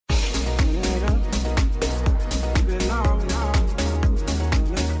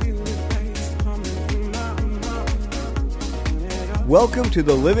Welcome to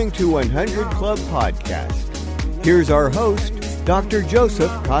the Living to 100 Club podcast. Here's our host, Dr.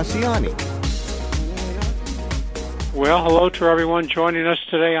 Joseph Cassiani. Well, hello to everyone joining us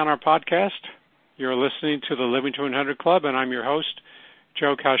today on our podcast. You're listening to the Living to 100 Club, and I'm your host,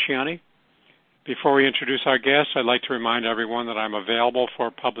 Joe Cassiani. Before we introduce our guests, I'd like to remind everyone that I'm available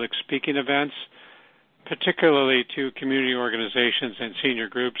for public speaking events, particularly to community organizations and senior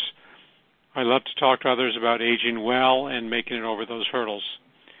groups. I love to talk to others about aging well and making it over those hurdles.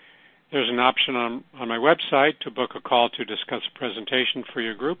 There's an option on my website to book a call to discuss a presentation for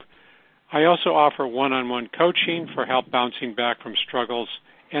your group. I also offer one-on-one coaching for help bouncing back from struggles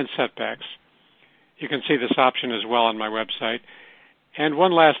and setbacks. You can see this option as well on my website. And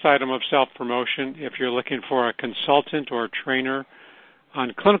one last item of self-promotion, if you're looking for a consultant or a trainer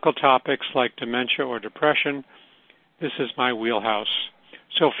on clinical topics like dementia or depression, this is my wheelhouse.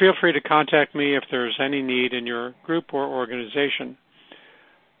 So feel free to contact me if there's any need in your group or organization.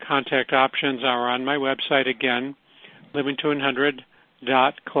 Contact options are on my website again,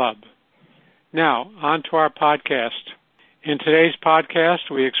 livingto100.club. Now, on to our podcast. In today's podcast,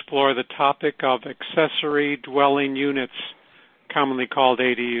 we explore the topic of accessory dwelling units, commonly called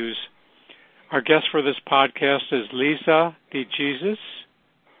ADUs. Our guest for this podcast is Lisa DeJesus,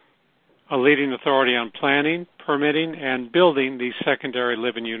 a leading authority on planning, permitting, and building these secondary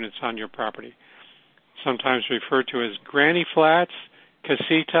living units on your property, sometimes referred to as granny flats,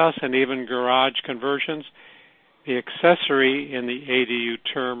 casitas, and even garage conversions. The accessory in the ADU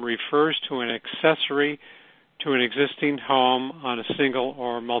term refers to an accessory to an existing home on a single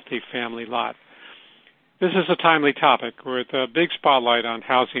or multi-family lot. This is a timely topic with a big spotlight on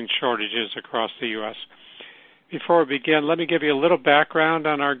housing shortages across the U.S. Before we begin, let me give you a little background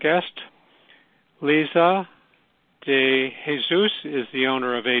on our guest. Lisa DeJesus is the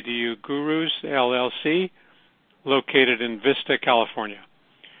owner of ADU Gurus, LLC, located in Vista, California.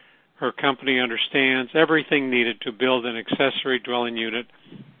 Her company understands everything needed to build an accessory dwelling unit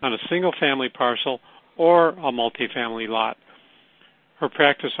on a single-family parcel or a multi-family lot. Her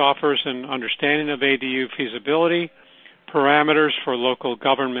practice offers an understanding of ADU feasibility, parameters for local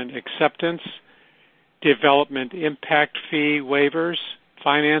government acceptance, development impact fee waivers,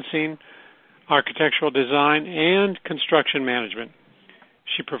 financing, architectural design, and construction management.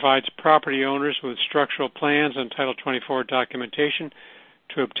 She provides property owners with structural plans and Title 24 documentation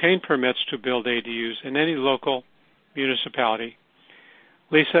to obtain permits to build ADUs in any local municipality.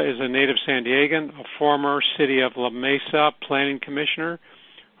 Lisa is a native San Diegan, a former City of La Mesa Planning Commissioner,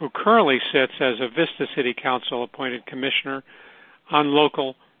 who currently sits as a Vista City Council appointed commissioner on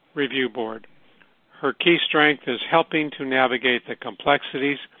Local Review Board. Her key strength is helping to navigate the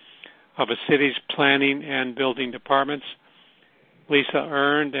complexities of a city's planning and building departments. Lisa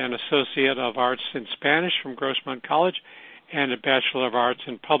earned an Associate of Arts in Spanish from Grossmont College and a Bachelor of Arts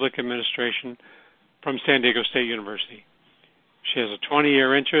in Public Administration from San Diego State University. She has a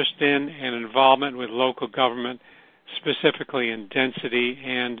 20-year interest in and involvement with local government, specifically in density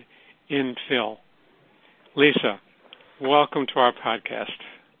and infill. Lisa, welcome to our podcast.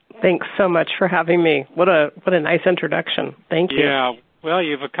 Thanks so much for having me. What a nice introduction. Thank you. Yeah, well,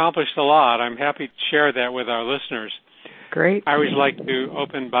 you've accomplished a lot. I'm happy to share that with our listeners. Great. I always like to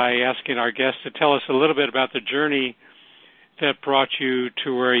open by asking our guests to tell us a little bit about the journey that brought you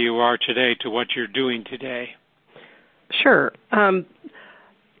to where you are today, to what you're doing today. Sure.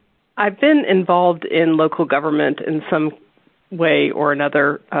 I've been involved in local government in some way or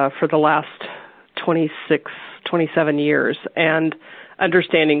another for the last 27 years, and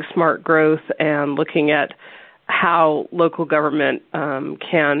understanding smart growth and looking at how local government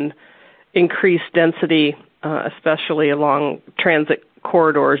can increase density, especially along transit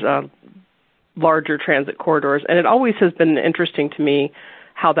corridors, larger transit corridors. And it always has been interesting to me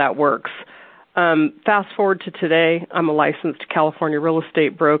how that works. Fast forward to today, I'm a licensed California real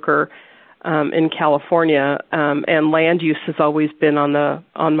estate broker in California, and land use has always been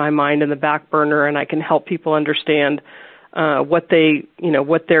on my mind in the back burner, and I can help people understand what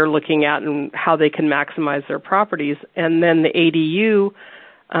they're looking at and how they can maximize their properties. And then the ADU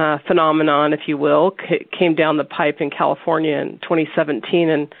phenomenon, if you will, came down the pipe in California in 2017,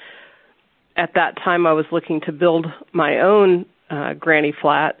 and at that time I was looking to build my own granny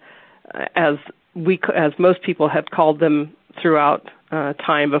flat, as most people had called them throughout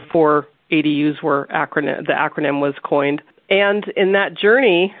time before ADUs were the acronym was coined. And in that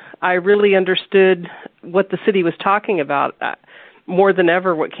journey, I really understood what the city was talking about. More than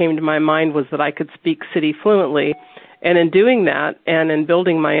ever, what came to my mind was that I could speak city fluently. And in doing that and in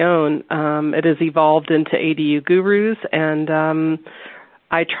building my own, it has evolved into ADU Gurus, and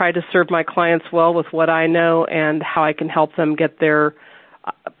I try to serve my clients well with what I know and how I can help them get their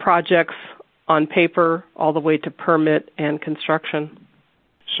projects on paper all the way to permit and construction.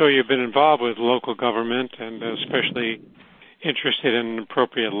 So you've been involved with local government and especially interested in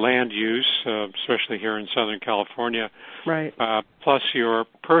appropriate land use, especially here in Southern California. Right. Plus your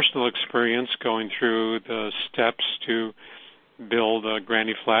personal experience going through the steps to build a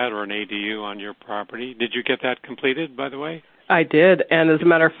granny flat or an ADU on your property. Did you get that completed, by the way? I did, and as a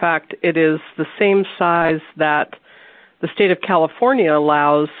matter of fact, it is the same size that the state of California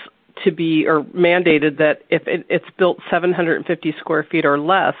allows to be, or mandated that if it's built 750 square feet or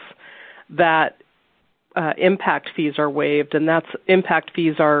less, that impact fees are waived, and that's impact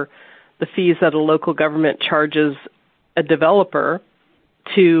fees are the fees that a local government charges a developer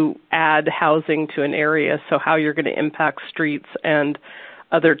to add housing to an area, so how you're going to impact streets and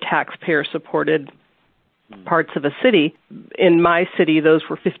other taxpayer-supported parts of a city. In my city, those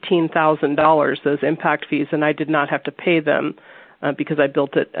were $15,000, those impact fees, and I did not have to pay them because I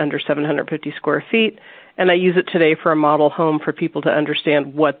built it under 750 square feet, and I use it today for a model home for people to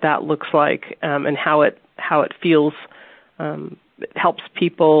understand what that looks like and how it feels. It helps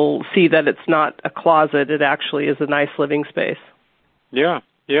people see that it's not a closet, it actually is a nice living space. Yeah,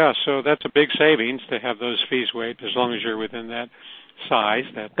 so that's a big savings to have those fees waived as long as you're within that size.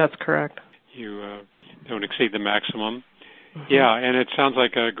 That's correct. You don't exceed the maximum. Mm-hmm. Yeah, and it sounds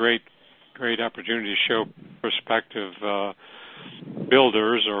like a great opportunity to show prospective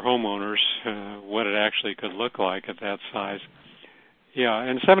builders or homeowners what it actually could look like at that size. Yeah,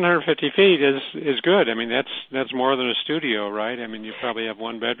 and 750 feet is good. I mean, that's more than a studio, right? I mean, you probably have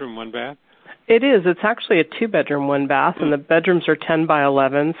one bedroom, one bath. It is. It's actually a 2-bedroom, 1 bath, and the bedrooms are 10 by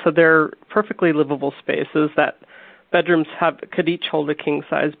 11, so they're perfectly livable spaces. That bedrooms could each hold a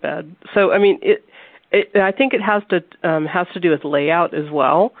king-size bed. So, I mean, I think it has to do with layout as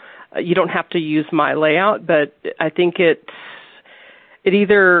well. You don't have to use my layout, but I think it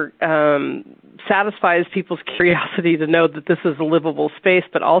either satisfies people's curiosity to know that this is a livable space,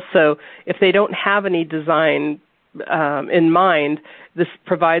 but also if they don't have any design in mind, this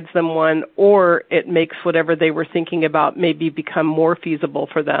provides them one, or it makes whatever they were thinking about maybe become more feasible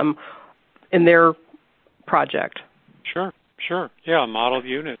for them in their project. Sure. Yeah, a model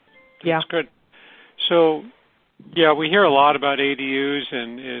unit. That's good. So, yeah, we hear a lot about ADUs,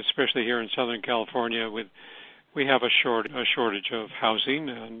 and especially here in Southern California, we have a shortage of housing,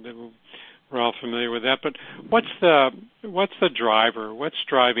 and we're all familiar with that. But what's the driver? What's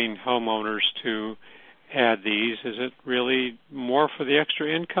driving homeowners to add these? Is it really more for the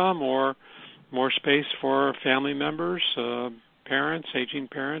extra income, or more space for family members, parents, aging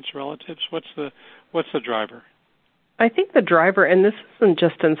parents, relatives? What's the driver? I think the driver, and this isn't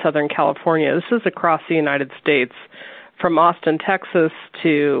just in Southern California, this is across the United States, from Austin, Texas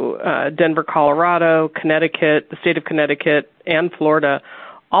to Denver, Colorado, Connecticut, the state of Connecticut, and Florida.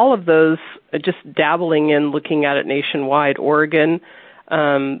 All of those just dabbling in, looking at it nationwide. Oregon,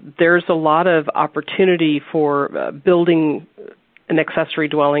 there's a lot of opportunity for building an accessory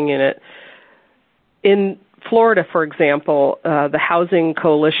dwelling unit. In Florida, for example, the Housing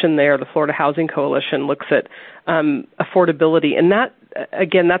Coalition there, the Florida Housing Coalition, looks at affordability. And that,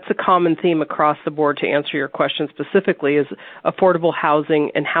 again, that's a common theme across the board, to answer your question specifically, is affordable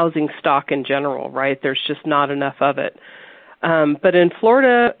housing and housing stock in general, right? There's just not enough of it. But in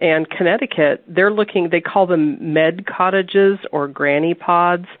Florida and Connecticut, they call them med cottages or granny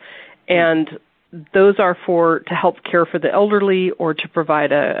pods, and those are to help care for the elderly or to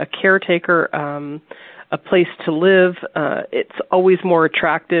provide a caretaker, a place to live. It's always more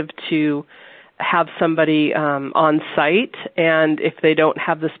attractive to have somebody on site, and if they don't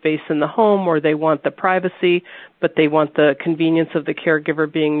have the space in the home, or they want the privacy, but they want the convenience of the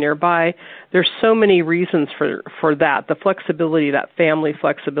caregiver being nearby, there's so many reasons for that. The flexibility, that family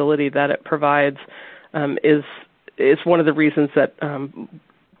flexibility that it provides, is one of the reasons that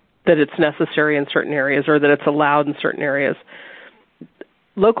it's necessary in certain areas, or that it's allowed in certain areas.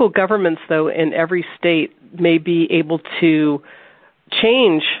 Local governments, though, in every state may be able to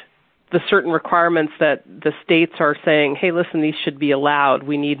change the certain requirements that the states are saying, hey, listen, these should be allowed.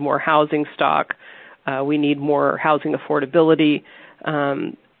 We need more housing stock. We need more housing affordability.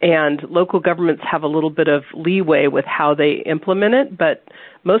 And local governments have a little bit of leeway with how they implement it, but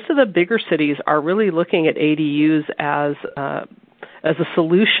most of the bigger cities are really looking at ADUs as a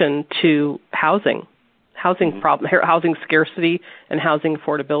solution to housing problem, housing scarcity, and housing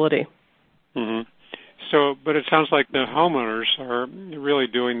affordability. Mm-hmm. So, but it sounds like the homeowners are really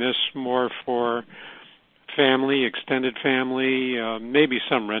doing this more for family, extended family, maybe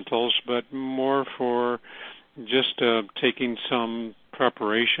some rentals, but more for just taking some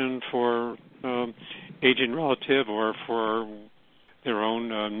preparation for aging relative or for their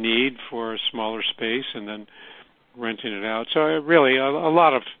own need for a smaller space and then renting it out. So really a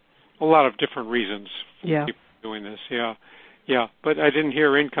lot of different reasons for people doing this. Yeah. But I didn't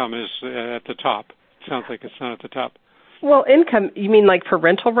hear income is at the top. It sounds like it's not at the top. Well, income, you mean like for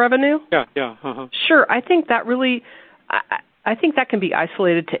rental revenue? Yeah. Uh-huh. Sure. I think that really, I think that can be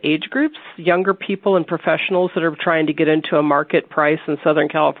isolated to age groups, younger people and professionals that are trying to get into a market price in Southern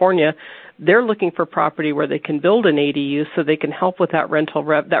California. They're looking for property where they can build an ADU so they can help with that rental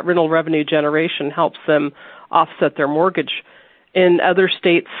revenue generation helps them offset their mortgage. In other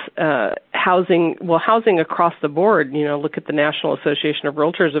states, housing across the board, look at the National Association of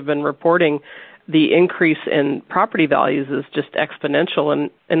Realtors have been reporting the increase in property values is just exponential. And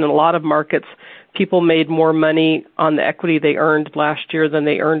in a lot of markets, people made more money on the equity they earned last year than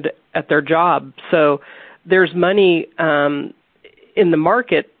they earned at their job. So there's money in the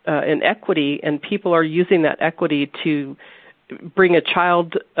market in equity, and people are using that equity to bring a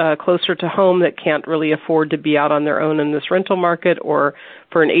child closer to home that can't really afford to be out on their own in this rental market, or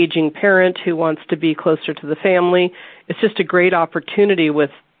for an aging parent who wants to be closer to the family. It's just a great opportunity with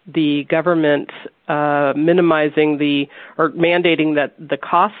the government minimizing or mandating that the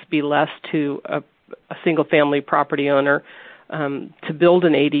costs be less to a single-family property owner to build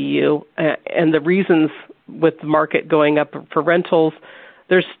an ADU. And the reasons with the market going up for rentals,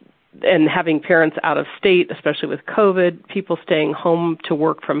 and having parents out of state, especially with COVID, people staying home to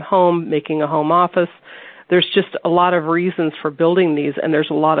work from home, making a home office. There's just a lot of reasons for building these, and there's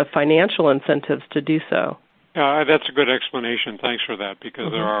a lot of financial incentives to do so. That's a good explanation. Thanks for that,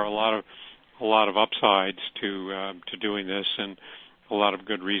 because there are a lot of upsides to doing this, and a lot of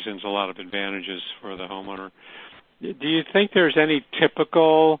good reasons, a lot of advantages for the homeowner. Do you think there's any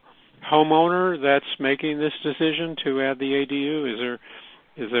typical homeowner that's making this decision to add the ADU?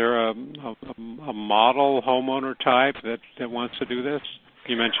 Is there a model homeowner type that wants to do this?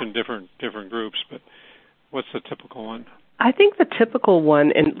 You mentioned different groups, but what's the typical one? I think the typical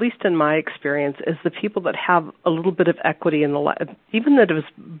one, and at least in my experience, is the people that have a little bit of equity in even that it was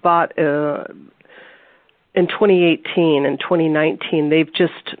bought in 2018 and 2019. They've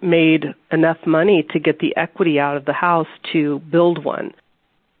just made enough money to get the equity out of the house to build one.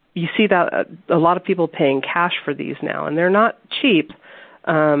 You see that a lot of people paying cash for these now, and they're not cheap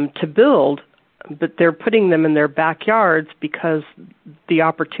to build, but they're putting them in their backyards because the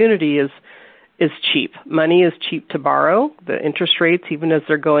opportunity is cheap. Money is cheap to borrow. The interest rates, even as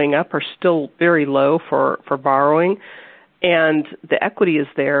they're going up, are still very low for borrowing, and the equity is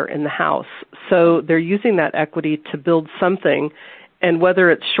there in the house. So they're using that equity to build something, and whether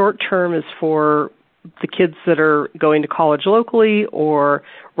it's short-term is for the kids that are going to college locally, or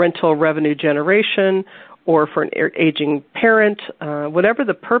rental revenue generation, or for an aging parent, whatever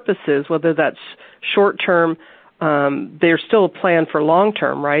the purpose is, whether that's short-term, there's still a plan for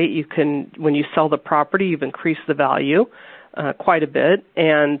long-term, right? You can, when you sell the property, you've increased the value quite a bit,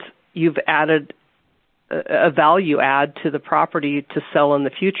 and you've added a value add to the property to sell in the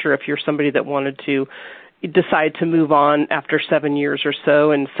future. If you're somebody that wanted to decide to move on after 7 years or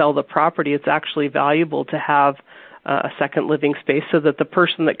so and sell the property, it's actually valuable to have a second living space so that the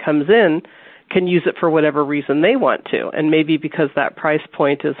person that comes in can use it for whatever reason they want to. And maybe because that price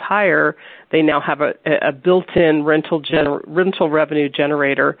point is higher, they now have a built-in rental revenue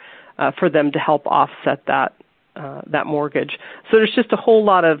generator for them to help offset that mortgage. So there's just a whole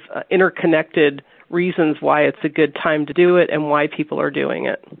lot of interconnected reasons why it's a good time to do it and why people are doing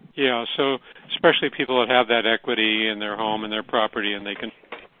it. Yeah, so especially people that have that equity in their home and their property, and they can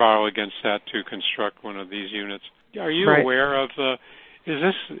borrow against that to construct one of these units. Are you aware of is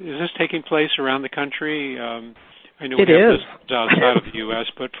this taking place around the country? I know we have this outside of the U.S.,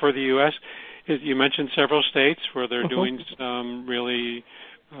 but for the U.S., you mentioned several states where they're doing some really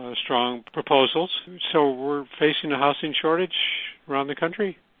strong proposals. So we're facing a housing shortage around the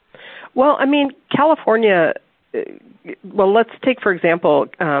country? Well, I mean, California, let's take, for example,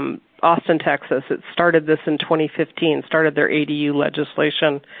 Austin, Texas. It started this in 2015, started their ADU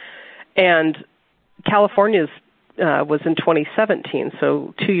legislation, and California's was in 2017,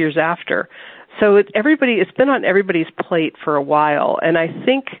 so 2 years after. So it's been on everybody's plate for a while, and I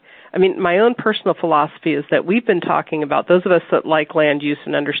think, my own personal philosophy is that we've been talking about, those of us that like land use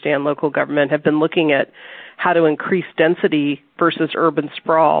and understand local government have been looking at how to increase density versus urban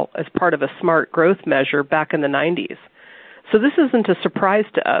sprawl as part of a smart growth measure back in the 90s. So this isn't a surprise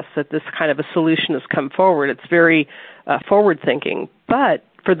to us that this kind of a solution has come forward. It's very forward-thinking. But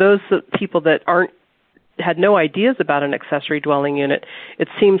for those people that had no ideas about an accessory dwelling unit, it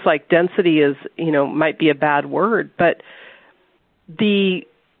seems like density is, might be a bad word, but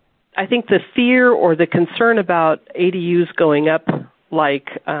I think the fear or the concern about ADUs going up like,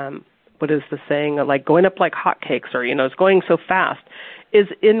 what is the saying, like going up like hotcakes, or, it's going so fast, is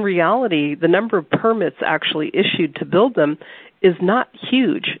in reality the number of permits actually issued to build them is not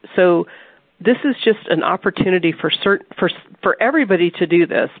huge. So this is just an opportunity for everybody to do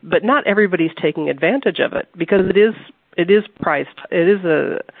this, but not everybody's taking advantage of it because it is priced. It is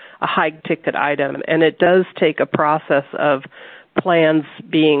a high-ticket item, and it does take a process of plans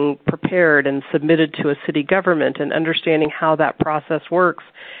being prepared and submitted to a city government and understanding how that process works,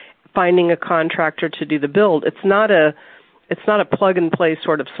 finding a contractor to do the build. It's not a plug-and-play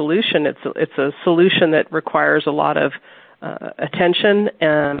sort of solution. It's a solution that requires a lot of attention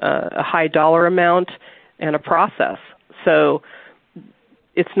and a high dollar amount and a process. So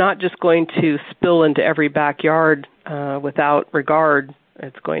it's not just going to spill into every backyard without regard.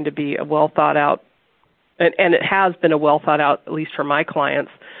 It's going to be a well thought out, and it has been a well thought out, at least for my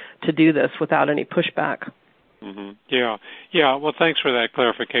clients, to do this without any pushback. Mm-hmm. Yeah. Well, thanks for that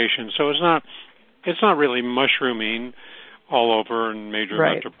clarification. So it's not really mushrooming all over in major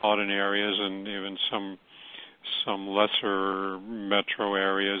metropolitan areas and even some lesser metro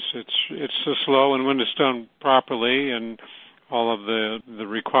areas. It's slow, and when it's done properly and all of the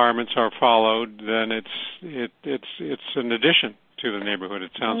requirements are followed, then it's an addition to the neighborhood.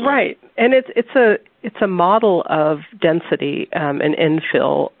 It sounds right, and it's a model of density and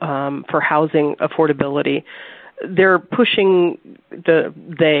infill for housing affordability. They're pushing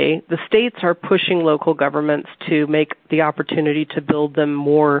the states are pushing local governments to make the opportunity to build them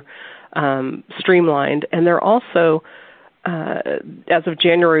more streamlined, and they're also, as of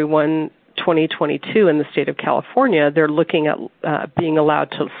January 1, 2022, in the state of California, they're looking at being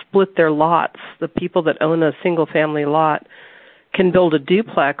allowed to split their lots. The people that own a single-family lot can build a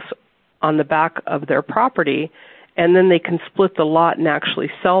duplex on the back of their property, and then they can split the lot and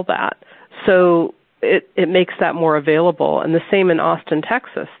actually sell that. So it makes that more available. And the same in Austin,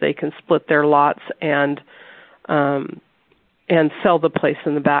 Texas. They can split their lots and sell the place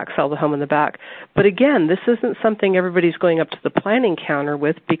in the back, sell the home in the back. But again, this isn't something everybody's going up to the planning counter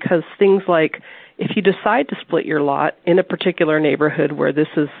with, because things like, if you decide to split your lot in a particular neighborhood where this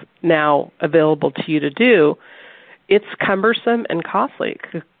is now available to you to do, it's cumbersome and costly.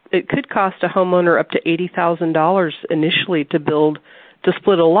 It could cost a homeowner up to $80,000 initially to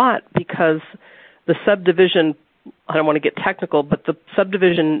split a lot, because the subdivision, I don't want to get technical, but the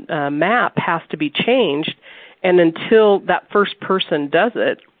subdivision map has to be changed. And until that first person does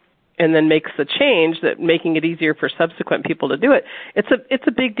it and then makes the change, that making it easier for subsequent people to do it, it's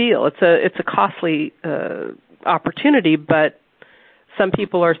a big deal. It's a costly opportunity, but some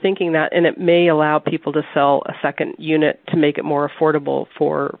people are thinking that, and it may allow people to sell a second unit to make it more affordable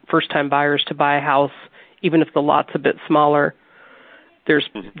for first-time buyers to buy a house, even if the lot's a bit smaller. There's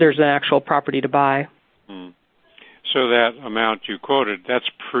an actual property to buy. Mm. So that amount you quoted, that's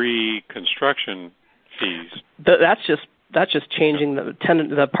pre-construction fees. That's just changing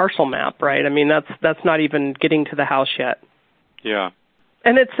the parcel map, right? I mean, that's not even getting to the house yet. Yeah.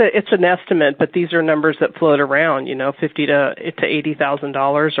 And it's an estimate, but these are numbers that float around, $50,000 to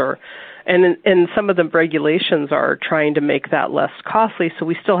 $80,000, and some of the regulations are trying to make that less costly. So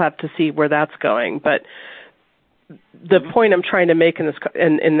we still have to see where that's going. But the point I'm trying to make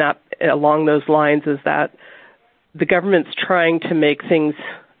in that along those lines is that the government's trying to make things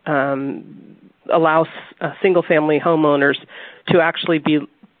allow single-family homeowners to actually be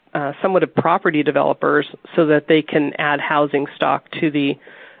somewhat of property developers, so that they can add housing stock to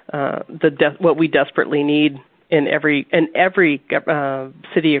what we desperately need in every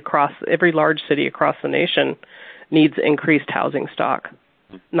city every large city across the nation needs increased housing stock,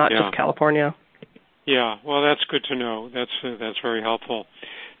 not just California. Yeah, well, that's good to know. That's very helpful.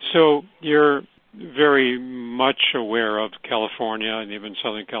 So you're very much aware of California and even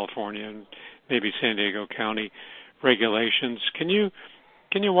Southern California and maybe San Diego County regulations. Can you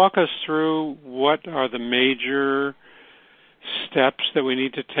walk us through what are the major steps that we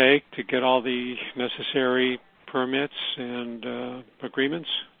need to take to get all the necessary permits and agreements?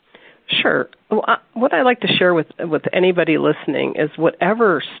 Sure. Well, what I like to share with anybody listening is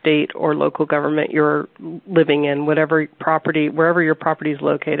whatever state or local government you're living in, wherever your property is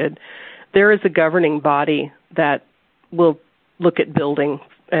located, there is a governing body that will look at building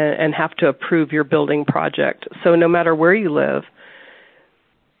and have to approve your building project. So no matter where you live,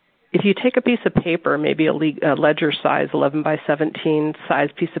 if you take a piece of paper, maybe a ledger size, 11 by 17 size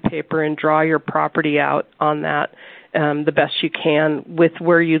piece of paper, and draw your property out on that the best you can with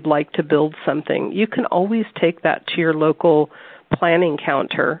where you'd like to build something, you can always take that to your local planning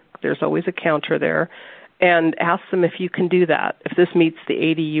counter. There's always a counter there, and ask them if you can do that, if this meets the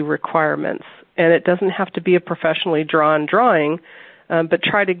ADU requirements. And it doesn't have to be a professionally drawn drawing, but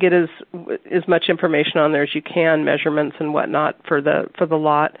try to get as much information on there as you can, measurements and whatnot for the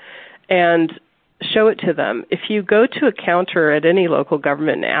lot, and show it to them. If you go to a counter at any local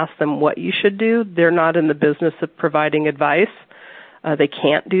government and ask them what you should do, they're not in the business of providing advice. They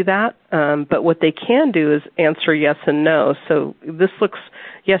can't do that. But what they can do is answer yes and no. So this looks,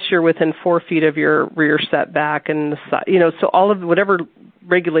 yes, you're within 4 feet of your rear setback, and so all of whatever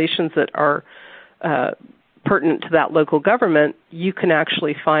regulations that are pertinent to that local government, you can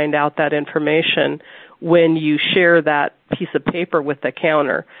actually find out that information when you share that piece of paper with the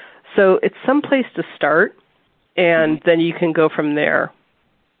counter. So it's some place to start, and then you can go from there.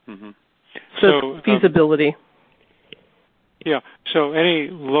 Mm-hmm. So feasibility. Yeah. So any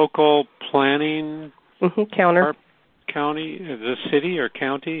local planning counter? County, the city or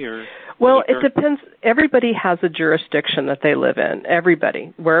county or? Well, it depends. Everybody has a jurisdiction that they live in.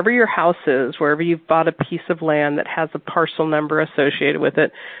 Everybody. Wherever your house is, wherever you've bought a piece of land that has a parcel number associated with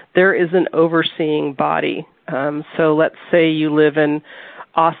it, there is an overseeing body. So let's say you live in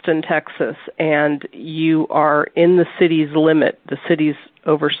Austin, Texas, and you are in the city's limit, the city's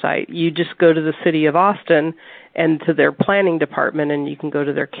oversight. You just go to the city of Austin and to their planning department, and you can go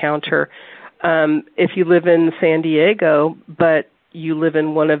to their counter. If you live in San Diego, but you live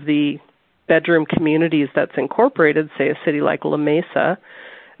in one of the bedroom communities that's incorporated, say a city like La Mesa,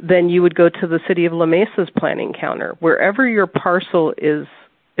 then you would go to the city of La Mesa's planning counter. Wherever your parcel is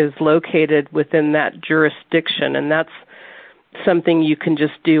located within that jurisdiction, and that's something you can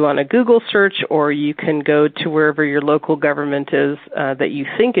just do on a Google search, or you can go to wherever your local government is that you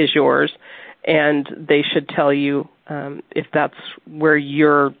think is yours, and they should tell you if that's where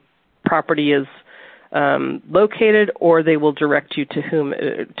your property is located, or they will direct you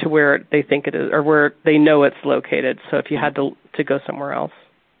to where they think it is, or where they know it's located. So if you had to go somewhere else.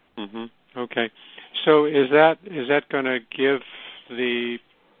 Mm-hmm. Okay. So is that going to give the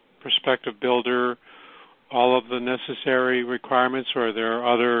prospective builder all of the necessary requirements, or are there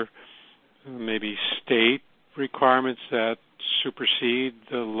other maybe state requirements that supersede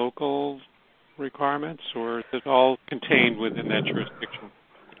the local requirements, or is it all contained within that jurisdiction?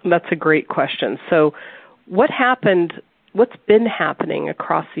 That's a great question. So what's been happening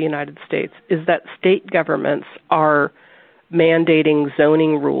across the United States is that state governments are mandating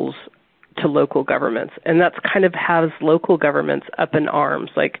zoning rules to local governments, and that's kind of has local governments up in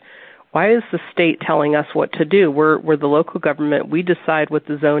arms. Like, why is the state telling us what to do? We're the local government. We decide what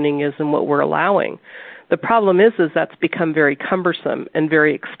the zoning is and what we're allowing. The problem is that's become very cumbersome and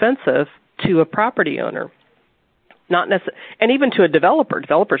very expensive to a property owner. And even to a developer.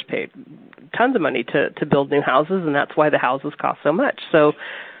 Developers pay tons of money to build new houses, and that's why the houses cost so much. So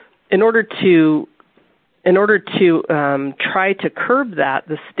in order to try to curb that,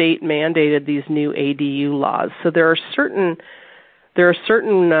 the state mandated these new ADU laws. So there are certain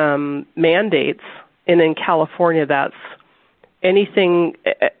mandates, and in California that's anything,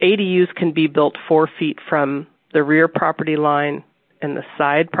 ADUs can be built 4 feet from the rear property line and the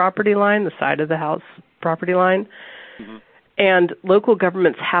side property line, the side of the house property line. Mm-hmm. And local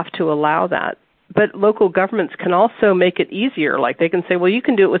governments have to allow that. But local governments can also make it easier. Like they can say, well, you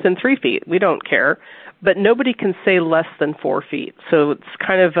can do it within 3 feet. We don't care. But nobody can say less than 4 feet. So it's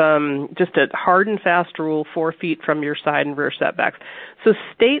kind of just a hard and fast rule, 4 feet from your side and rear setbacks. So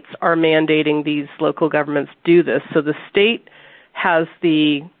states are mandating these local governments do this. So the state has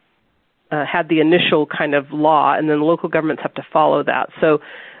had the initial kind of law, and then the local governments have to follow that. So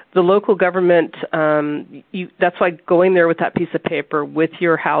the local government, that's why going there with that piece of paper with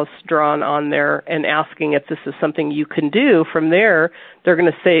your house drawn on there and asking if this is something you can do, from there, they're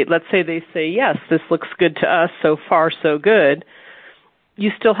going to say, let's say they say, yes, this looks good to us, so far so good.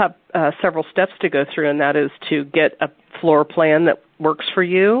 You still have several steps to go through, and that is to get a floor plan that works for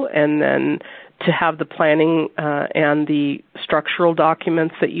you, and then to have the planning and the structural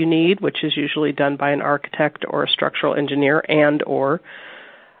documents that you need, which is usually done by an architect or a structural engineer and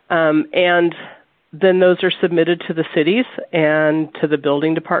then those are submitted to the cities and to the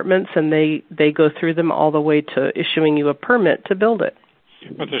building departments, and they go through them all the way to issuing you a permit to build it.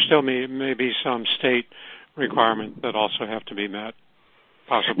 But there still may be some state requirements that also have to be met,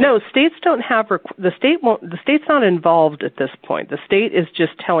 possibly. No, states don't have the state's not involved at this point. The state is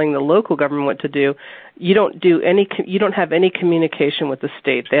just telling the local government what to do. You don't have any communication with the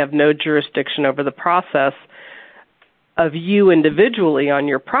state. They have no jurisdiction over the process of you individually on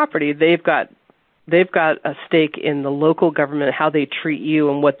your property. They've got a stake in the local government, how they treat you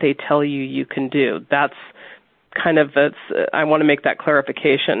and what they tell you can do. That's I want to make that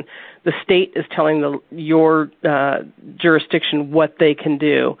clarification. The state is telling your jurisdiction what they can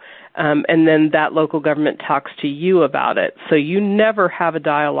do, and then that local government talks to you about it. So you never have a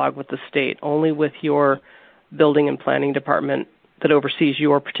dialogue with the state, only with your building and planning department that oversees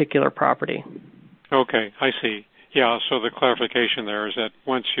your particular property. Okay, I see. Yeah, so the clarification there is that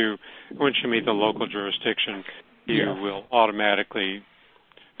once you meet the local jurisdiction, you will automatically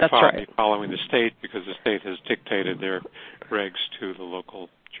be following the state because the state has dictated their regs to the local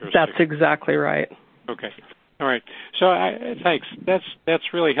jurisdiction. That's exactly right. Okay. All right. So thanks.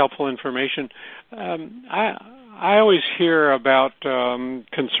 That's really helpful information. I always hear about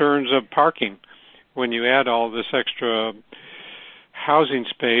concerns of parking when you add all this extra housing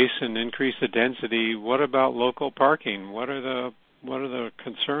space and increase the density. What about local parking? What are the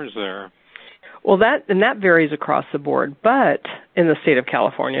concerns there? Well, that varies across the board, but in the state of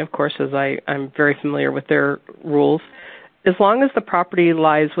California, of course, as I'm very familiar with their rules, as long as the property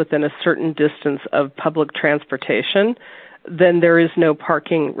lies within a certain distance of public transportation, then there is no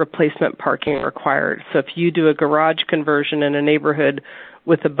replacement parking required. So if you do a garage conversion in a neighborhood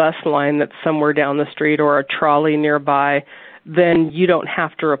with a bus line that's somewhere down the street or a trolley nearby, then you don't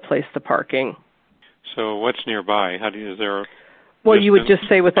have to replace the parking. So what's nearby? Is there? Well, you would just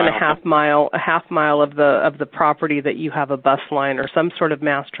say within a half mile of the property that you have a bus line or some sort of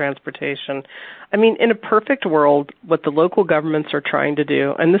mass transportation. I mean, in a perfect world, what the local governments are trying to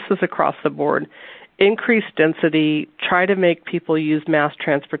do, and this is across the board, increase density, try to make people use mass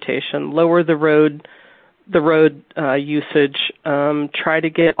transportation, lower the road usage, try to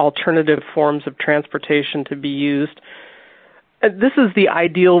get alternative forms of transportation to be used. This is the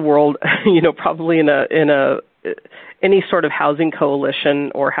ideal world, probably in any sort of housing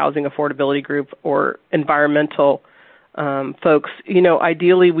coalition or housing affordability group or environmental folks.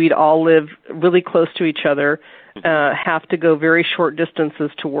 Ideally we'd all live really close to each other, have to go very short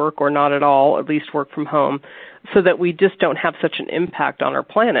distances to work or not at all, at least work from home, so that we just don't have such an impact on our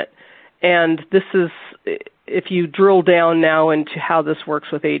planet. And this is, if you drill down now into how this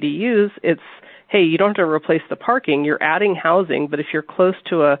works with ADUs, it's, hey, you don't have to replace the parking. You're adding housing, but if you're close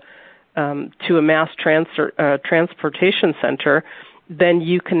to a mass transportation center, then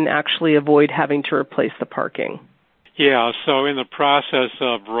you can actually avoid having to replace the parking. Yeah, so in the process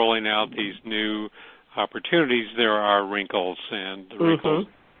of rolling out these new opportunities, there are wrinkles, and the wrinkles,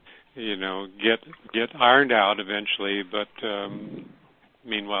 get ironed out eventually, but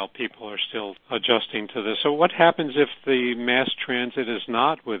meanwhile, people are still adjusting to this. So what happens if the mass transit is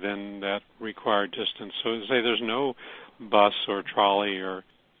not within that required distance? So say there's no bus or trolley or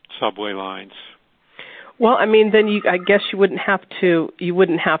subway lines. Well, I mean, then you'd have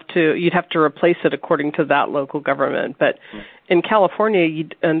to replace it according to that local government. But in California,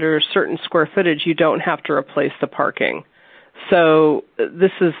 under a certain square footage, you don't have to replace the parking. So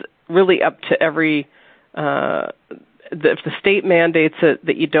this is really up to every, if the state mandates it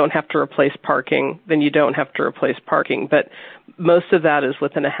that you don't have to replace parking, then you don't have to replace parking. But most of that is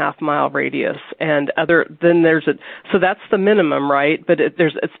within a half-mile radius, so that's the minimum, right? But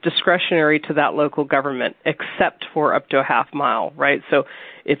it's discretionary to that local government, except for up to a half mile, right? So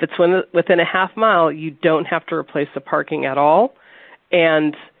if it's within a half mile, you don't have to replace the parking at all.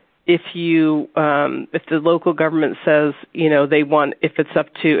 And if the local government says, if it's up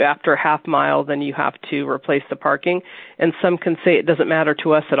to after a half mile, then you have to replace the parking. And some can say it doesn't matter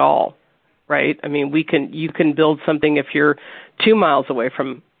to us at all, right? I mean, you can build something if you're 2 miles away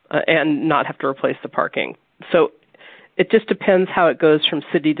from and not have to replace the parking. So it just depends how it goes from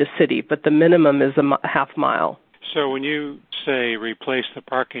city to city, but the minimum is a half mile. So when you say replace the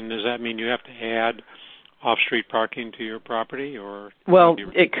parking, does that mean you have to add off-street parking to your property, or? Well,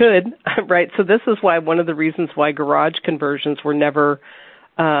 it could, right? So this is why one of the reasons why garage conversions were never,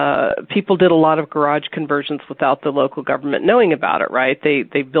 people did a lot of garage conversions without the local government knowing about it, right? They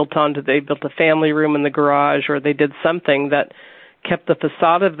built a family room in the garage, or they did something that kept the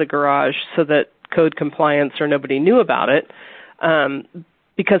facade of the garage so that code compliance or nobody knew about it,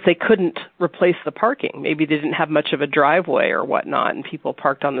 because they couldn't replace the parking. Maybe they didn't have much of a driveway or whatnot, and people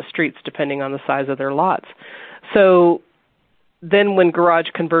parked on the streets depending on the size of their lots. So then when garage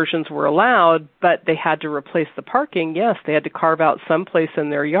conversions were allowed, but they had to replace the parking, yes, they had to carve out some place in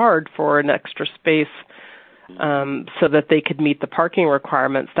their yard for an extra space so that they could meet the parking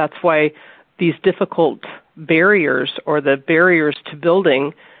requirements. That's why these difficult barriers, or the barriers to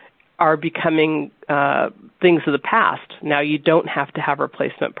building, are becoming things of the past. Now you don't have to have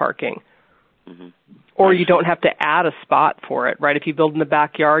replacement parking. Mm-hmm. Or you don't have to add a spot for it, right? If you build in the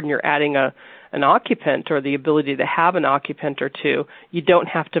backyard and you're adding an occupant or the ability to have an occupant or two, you don't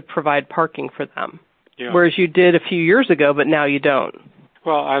have to provide parking for them. whereas you did a few years ago, but now you don't.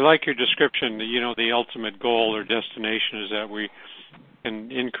 Well, I like your description. The ultimate goal or destination is that we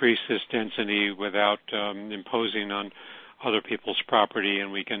can increase this density without imposing on other people's property,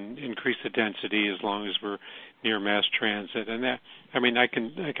 and we can increase the density as long as we're near mass transit. And that, I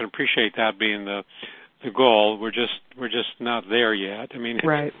can appreciate that being the goal. We're just not there yet.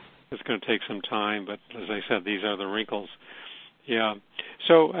 Right. It's going to take some time, but as I said, these are the wrinkles. Yeah.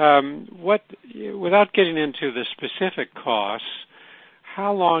 So, without getting into the specific costs,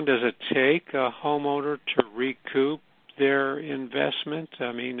 how long does it take a homeowner to recoup their investment?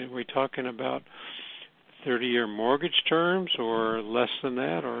 Are we talking about 30-year mortgage terms or less than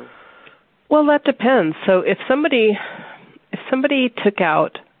that, or? Well, that depends. So if somebody took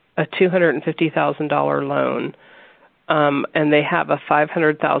out a $250,000 loan, and they have a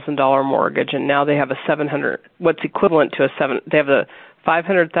 $500,000 mortgage, and now they have what's equivalent to they have the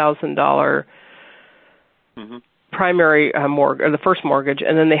 $500,000 primary mortgage, or the first mortgage,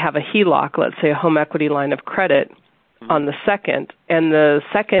 and then they have a HELOC, let's say a home equity line of credit, on the second, and the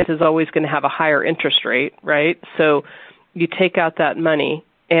second is always going to have a higher interest rate, right? So you take out that money,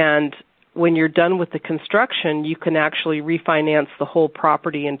 and when you're done with the construction, you can actually refinance the whole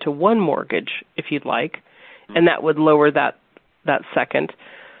property into one mortgage if you'd like, and that would lower that second.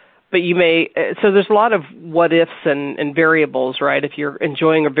 But you may, so there's a lot of what ifs and variables, right? If you're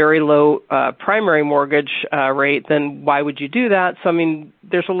enjoying a very low primary mortgage rate, then why would you do that? So,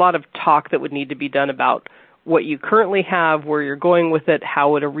 there's a lot of talk that would need to be done about what you currently have, where you're going with it,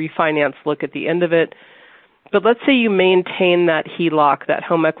 how would a refinance look at the end of it. But let's say you maintain that HELOC, that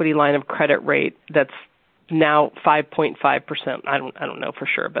home equity line of credit rate that's now 5.5%. I don't know for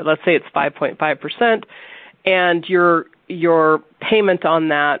sure, but let's say it's 5.5%, and your payment on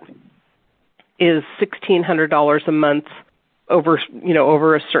that is $1,600 a month over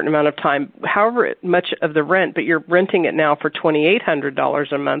a certain amount of time, however much of the rent, but you're renting it now for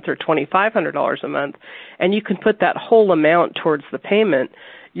 $2,800 a month or $2,500 a month, and you can put that whole amount towards the payment.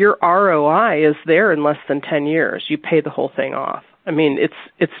 Your ROI is there in less than 10 years. You pay the whole thing off.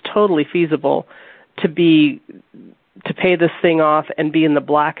 It's totally feasible to pay this thing off and be in the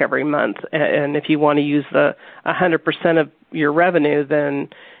black every month. And if you want to use the 100% of your revenue, then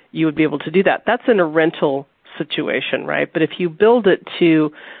you would be able to do that. That's in a rental situation, right? But if you build it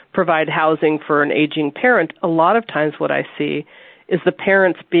to provide housing for an aging parent, a lot of times what I see is the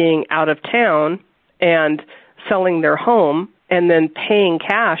parents being out of town and selling their home and then paying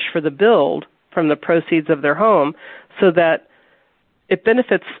cash for the build from the proceeds of their home, so that it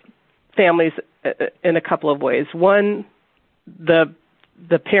benefits families in a couple of ways. One, the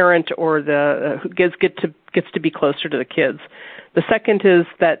parent or who gets to be closer to the kids. The second is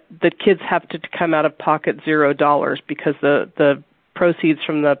that the kids have to come out of pocket $0 because the proceeds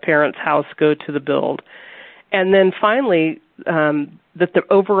from the parent's house go to the build. And then finally, that the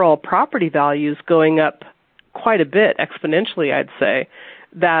overall property value is going up quite a bit, exponentially, I'd say,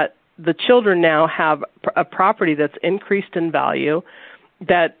 that the children now have a property that's increased in value,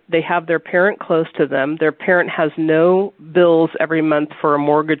 that they have their parent close to them. Their parent has no bills every month for a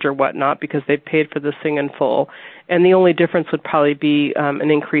mortgage or whatnot because they've paid for this thing in full. And the only difference would probably be an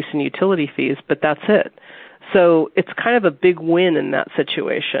increase in utility fees, but that's it. So it's kind of a big win in that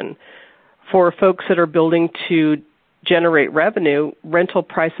situation. For folks that are building to generate revenue, rental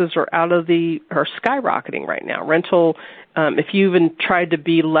prices are skyrocketing right now. Rental, if you even tried to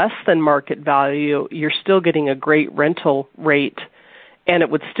be less than market value, you're still getting a great rental rate, and it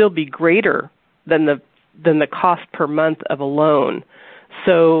would still be greater than the cost per month of a loan.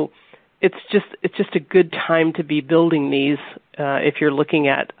 So it's just a good time to be building these if you're looking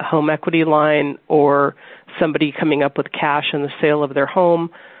at a home equity line or somebody coming up with cash in the sale of their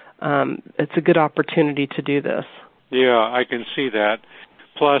home. It's a good opportunity to do this. Yeah, I can see that.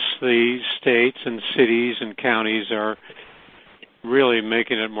 Plus, the states and cities and counties are really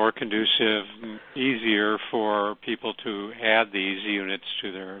making it more conducive, easier for people to add these units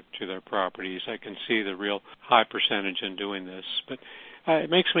to their properties. I can see the real high percentage in doing this. But it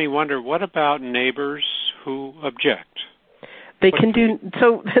makes me wonder, what about neighbors who object? They can do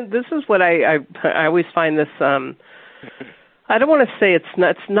so. This is what I always find this. I don't want to say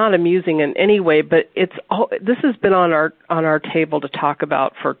it's not amusing in any way, but this has been on our table to talk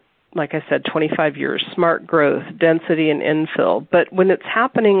about for, like I said, 25 years. Smart growth, density, and infill. But when it's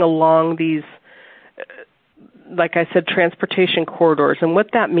happening along these, like I said, transportation corridors, and what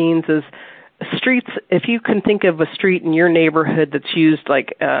that means is streets. If you can think of a street in your neighborhood that's used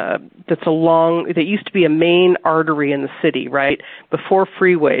that used to be a main artery in the city, right? Before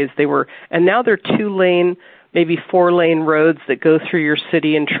freeways, and now they're 2-lane maybe 4-lane roads that go through your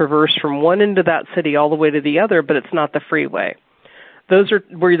city and traverse from one end of that city all the way to the other, but it's not the freeway. Those are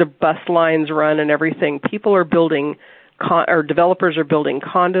where the bus lines run and everything. People are building, or developers are building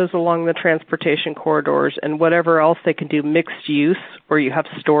condos along the transportation corridors and whatever else they can do, mixed use, where you have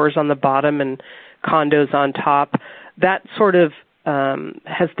stores on the bottom and condos on top. That sort of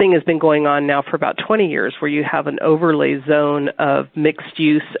has been going on now for about 20 years, where you have an overlay zone of mixed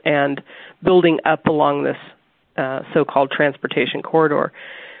use and building up along this so-called transportation corridor.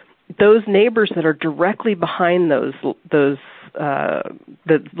 Those neighbors that are directly behind those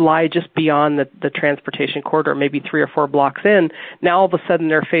that lie just beyond the transportation corridor, maybe 3 or 4 blocks in, now all of a sudden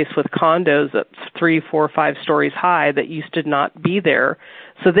they're faced with condos that's 3, 4, 5 stories high that used to not be there.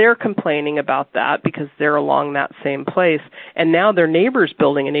 So they're complaining about that because they're along that same place, and now their neighbor's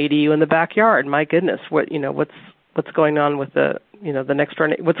building an ADU in the backyard. My goodness, what's going on with the next door?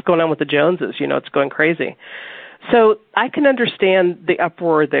 What's going on with the Joneses? It's going crazy. So I can understand the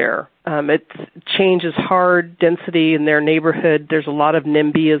uproar there. Change is hard, density in their neighborhood. There's a lot of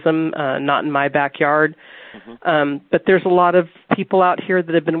NIMBYism, not in my backyard. Mm-hmm. But there's a lot of people out here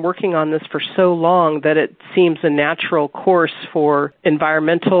that have been working on this for so long that it seems a natural course for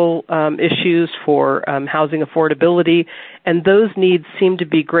environmental issues, for housing affordability, and those needs seem to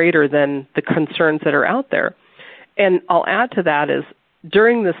be greater than the concerns that are out there. And I'll add to that is,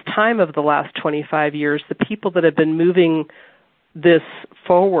 during this time of the last 25 years, the people that have been moving this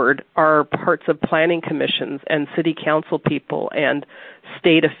forward are parts of planning commissions and city council people and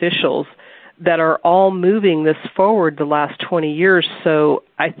state officials that are all moving this forward the last 20 years. So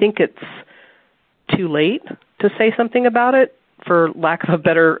I think it's too late to say something about it, for lack of a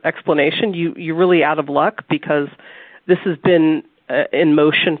better explanation. You're really out of luck, because this has been in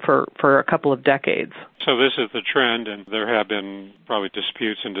motion for a couple of decades. So this is the trend, and there have been probably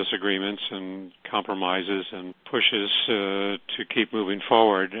disputes and disagreements and compromises and pushes to keep moving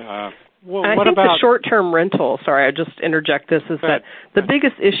forward. I think the short-term rental, sorry, I just interject this, is that the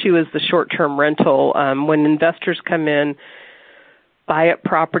biggest issue is the short-term rental. When investors come in, buy up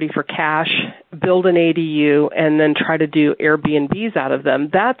property for cash, build an ADU, and then try to do Airbnbs out of them,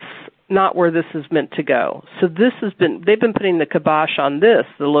 that's not where this is meant to go. So they've been putting the kibosh on this.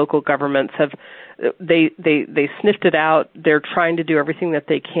 The local governments have, they sniffed it out. They're trying to do everything that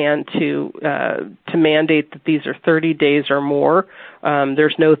they can to mandate that these are 30 days or more.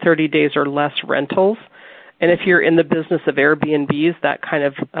 There's no 30 days or less rentals. And if you're in the business of Airbnbs, that kind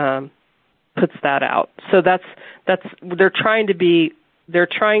of puts that out. So they're trying to be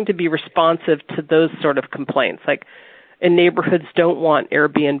responsive to those sort of complaints. Like, in neighborhoods don't want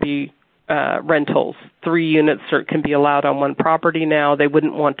Airbnb rentals. 3 units can be allowed on one property now. They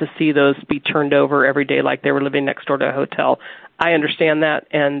wouldn't want to see those be turned over every day like they were living next door to a hotel. I understand that,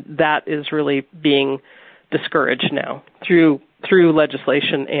 and that is really being discouraged now through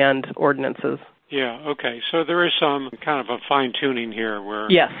legislation and ordinances. Yeah, okay. So there is some kind of a fine-tuning here where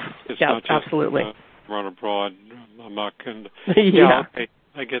yes, it's not just absolutely. Run abroad amok. And, yeah, okay,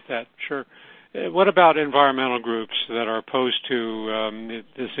 I get that, sure. What about environmental groups that are opposed to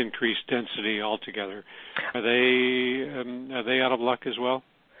this increased density altogether? Are they out of luck as well?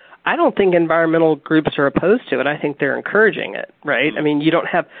 I don't think environmental groups are opposed to it. I think they're encouraging it, right? Mm-hmm. I mean, you don't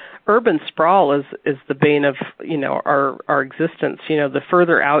have urban sprawl is the bane of our existence. The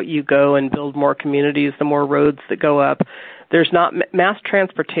further out you go and build more communities, the more roads that go up. There's not mass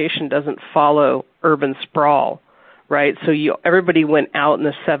transportation doesn't follow urban sprawl. Right, so everybody went out in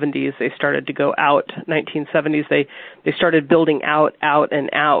the 70s. They started to go out. 1970s, they started building out, and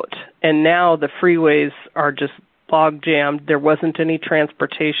out. And now the freeways are just log jammed. There wasn't any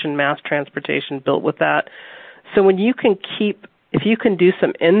mass transportation built with that. So when if you can do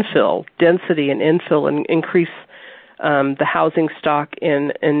some infill, density and infill, and increase the housing stock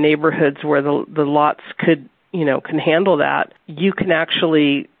in neighborhoods where the lots can handle that, you can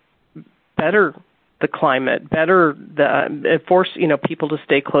actually better the climate, force people to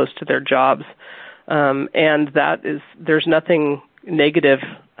stay close to their jobs, and there's nothing negatively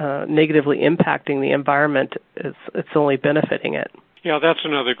impacting the environment. It's only benefiting it. Yeah, that's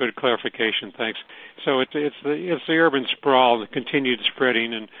another good clarification. Thanks. So it's the urban sprawl, the continued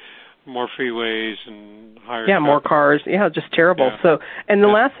spreading, and more freeways and higher. Yeah, more cars. Yeah, just terrible. Yeah. So, and the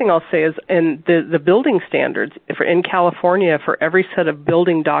last thing I'll say is, in the building standards in California, for every set of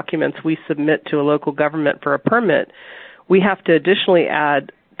building documents we submit to a local government for a permit, we have to additionally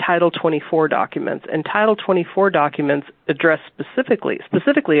add Title 24 documents. And Title 24 documents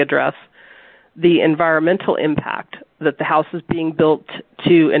specifically address the environmental impact, that the house is being built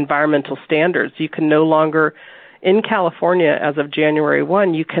to environmental standards. You can no longer, in California, as of January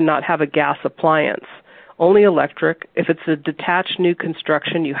 1, you cannot have a gas appliance only electric. If it's a detached new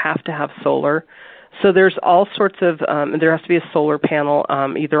construction, you have to have solar. So there's all sorts of, there has to be a solar panel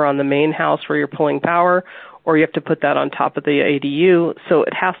either on the main house where you're pulling power, or you have to put that on top of the ADU. So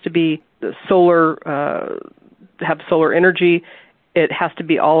it has to be solar, have solar energy. It has to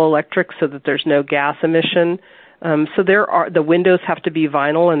be all electric so that there's no gas emission. So the windows have to be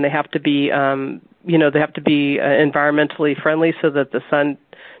vinyl, and they have to be, they have to be environmentally friendly so that the sun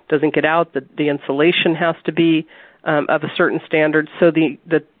doesn't get out. The insulation has to be of a certain standard. So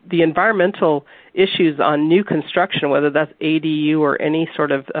the environmental issues on new construction, whether that's ADU or any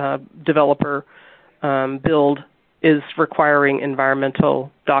sort of developer build, is requiring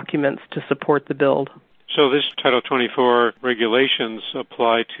environmental documents to support the build. So this Title 24 regulations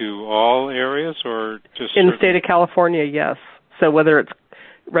apply to all areas, or just in the state of California? Yes. So whether it's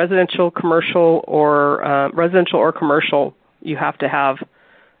residential, commercial, or commercial, you have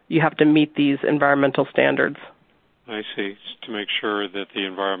to meet these environmental standards. I see, to make sure that the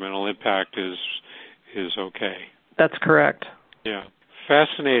environmental impact is okay. That's correct. Yeah.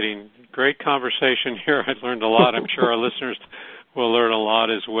 Fascinating. Great conversation here. I learned a lot. I'm sure our listeners will learn a lot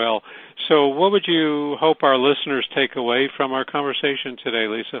as well. So what would you hope our listeners take away from our conversation today,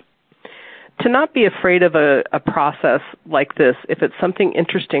 Lisa? To not be afraid of a process like this. If it's something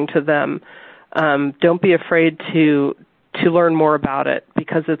interesting to them, don't be afraid to learn more about it,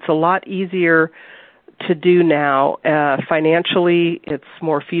 because it's a lot easier to do now. Financially, it's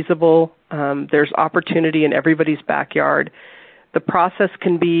more feasible. There's opportunity in everybody's backyard. The process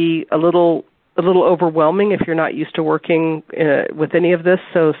can be a little overwhelming if you're not used to working with any of this,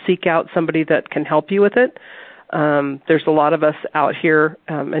 so seek out somebody that can help you with it. There's a lot of us out here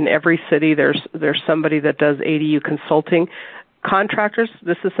in every city. There's somebody that does ADU consulting. Contractors,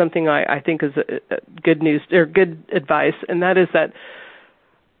 this is something I think is good news or good advice, and that is that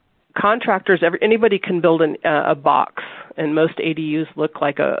contractors, anybody can build a box, and most ADUs look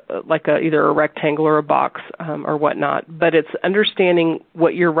like either a rectangle or a box or whatnot. But it's understanding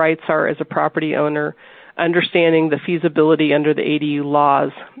what your rights are as a property owner, understanding the feasibility under the ADU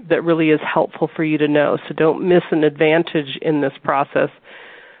laws that really is helpful for you to know. So don't miss an advantage in this process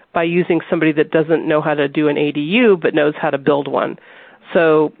by using somebody that doesn't know how to do an ADU but knows how to build one.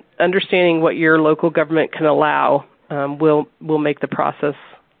 So understanding what your local government can allow will make the process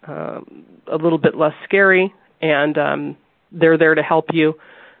a little bit less scary, and they're there to help you.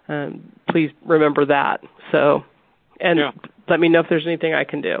 Please remember that. So, let me know if there's anything I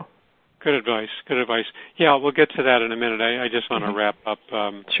can do. Good advice. Yeah, we'll get to that in a minute. I just want to wrap up.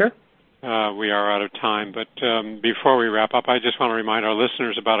 Sure. We are out of time, but before we wrap up, I just want to remind our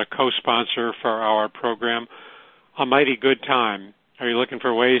listeners about a co-sponsor for our program, A Mighty Good Time. Are you looking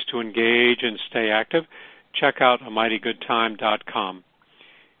for ways to engage and stay active? Check out amightygoodtime.com.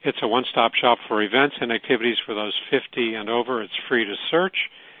 It's a one-stop shop for events and activities for those 50 and over. It's free to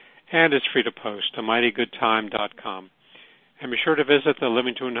search, and it's free to post, amightygoodtime.com. And be sure to visit the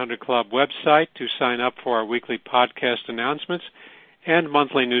Living to 100 Club website to sign up for our weekly podcast announcements and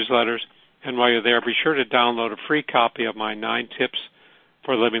monthly newsletters. And while you're there, be sure to download a free copy of my 9 tips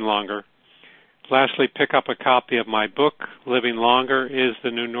for living longer. Lastly, pick up a copy of my book, Living Longer is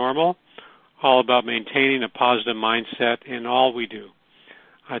the New Normal, all about maintaining a positive mindset in all we do.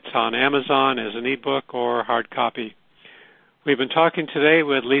 It's on Amazon as an ebook or hard copy. We've been talking today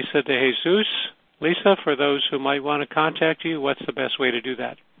with Lisa De Jesus. Lisa, for those who might want to contact you, what's the best way to do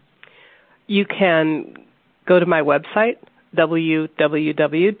that? You can go to my website,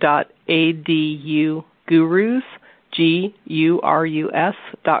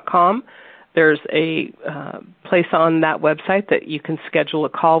 www.adugurus.com. There's a place on that website that you can schedule a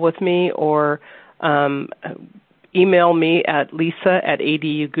call with me, or email me at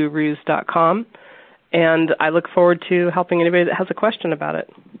lisa@adugurus.com, and I look forward to helping anybody that has a question about it.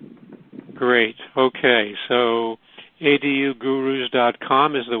 Great. Okay, so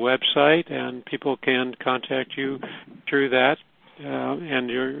adugurus.com is the website, and people can contact you through that, and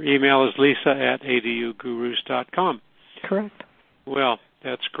your email is lisa@adugurus.com. Correct. Well,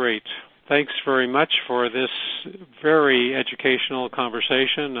 that's great. Thanks very much for this very educational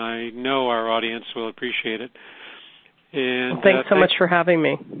conversation. I know our audience will appreciate it. And thanks so much for having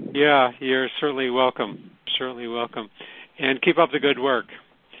me. Yeah, you're certainly welcome. Certainly welcome. And keep up the good work.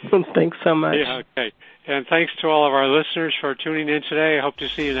 Thanks so much. Yeah, okay. And thanks to all of our listeners for tuning in today. I hope to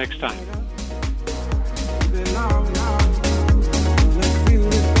see you next time.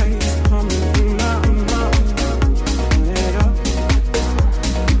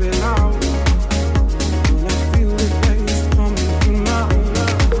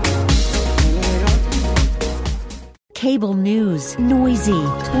 Cable news, noisy,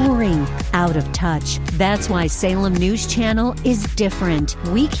 boring. out of touch. That's why Salem News Channel is different.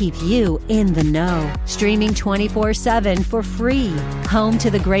 We keep you in the know. Streaming 24/7 for free. Home to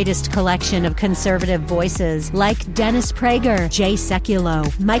the greatest collection of conservative voices like Dennis Prager, Jay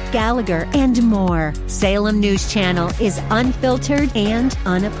Sekulow, Mike Gallagher, and more. Salem News Channel is unfiltered and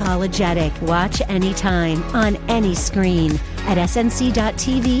unapologetic. Watch anytime, on any screen, at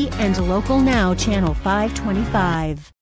snc.tv and Local Now Channel 525.